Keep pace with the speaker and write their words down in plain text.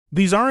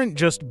These aren't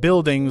just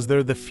buildings,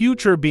 they're the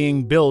future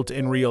being built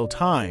in real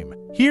time.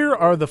 Here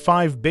are the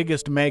 5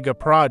 biggest mega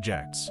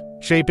projects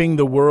shaping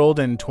the world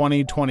in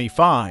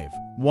 2025.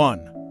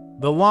 1.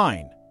 The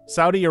Line,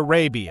 Saudi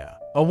Arabia.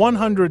 A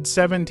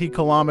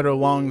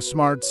 170-kilometer-long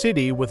smart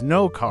city with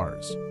no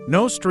cars,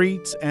 no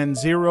streets, and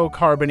 0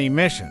 carbon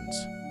emissions.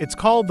 It's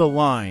called The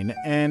Line,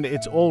 and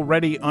it's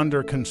already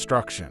under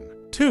construction.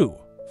 2.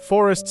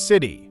 Forest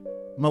City,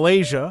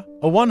 Malaysia.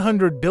 A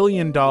 $100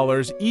 billion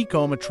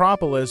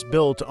eco-metropolis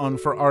built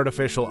for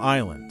artificial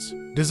islands.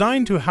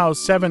 Designed to house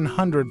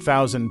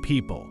 700,000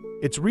 people,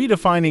 it's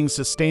redefining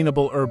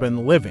sustainable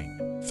urban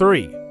living.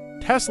 3.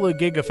 Tesla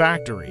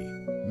Gigafactory,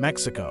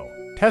 Mexico.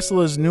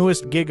 Tesla's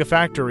newest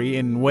gigafactory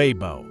in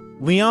Nuevo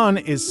Leon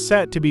is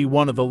set to be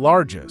one of the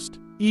largest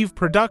EV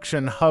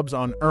production hubs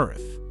on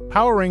Earth,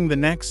 powering the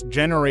next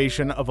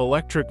generation of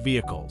electric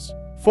vehicles.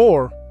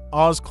 4.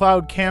 Oz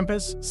Cloud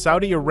Campus,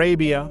 Saudi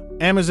Arabia.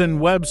 Amazon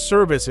Web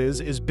Services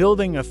is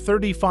building a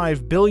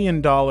 $35 billion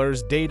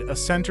data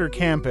center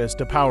campus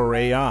to power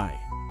AI,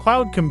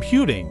 cloud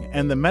computing,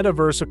 and the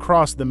metaverse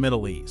across the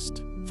Middle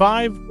East.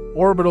 5.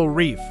 Orbital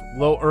Reef,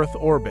 Low Earth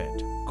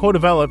Orbit.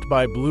 Co-developed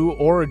by Blue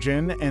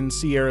Origin and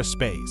Sierra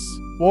Space.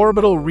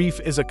 Orbital Reef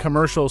is a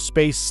commercial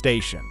space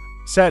station,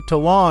 set to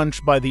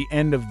launch by the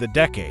end of the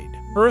decade.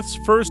 Earth's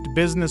first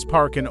business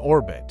park in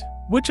orbit.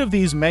 Which of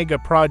these mega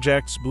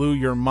projects blew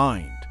your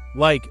mind?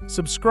 Like,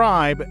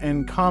 subscribe,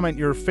 and comment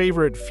your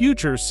favorite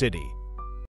future city.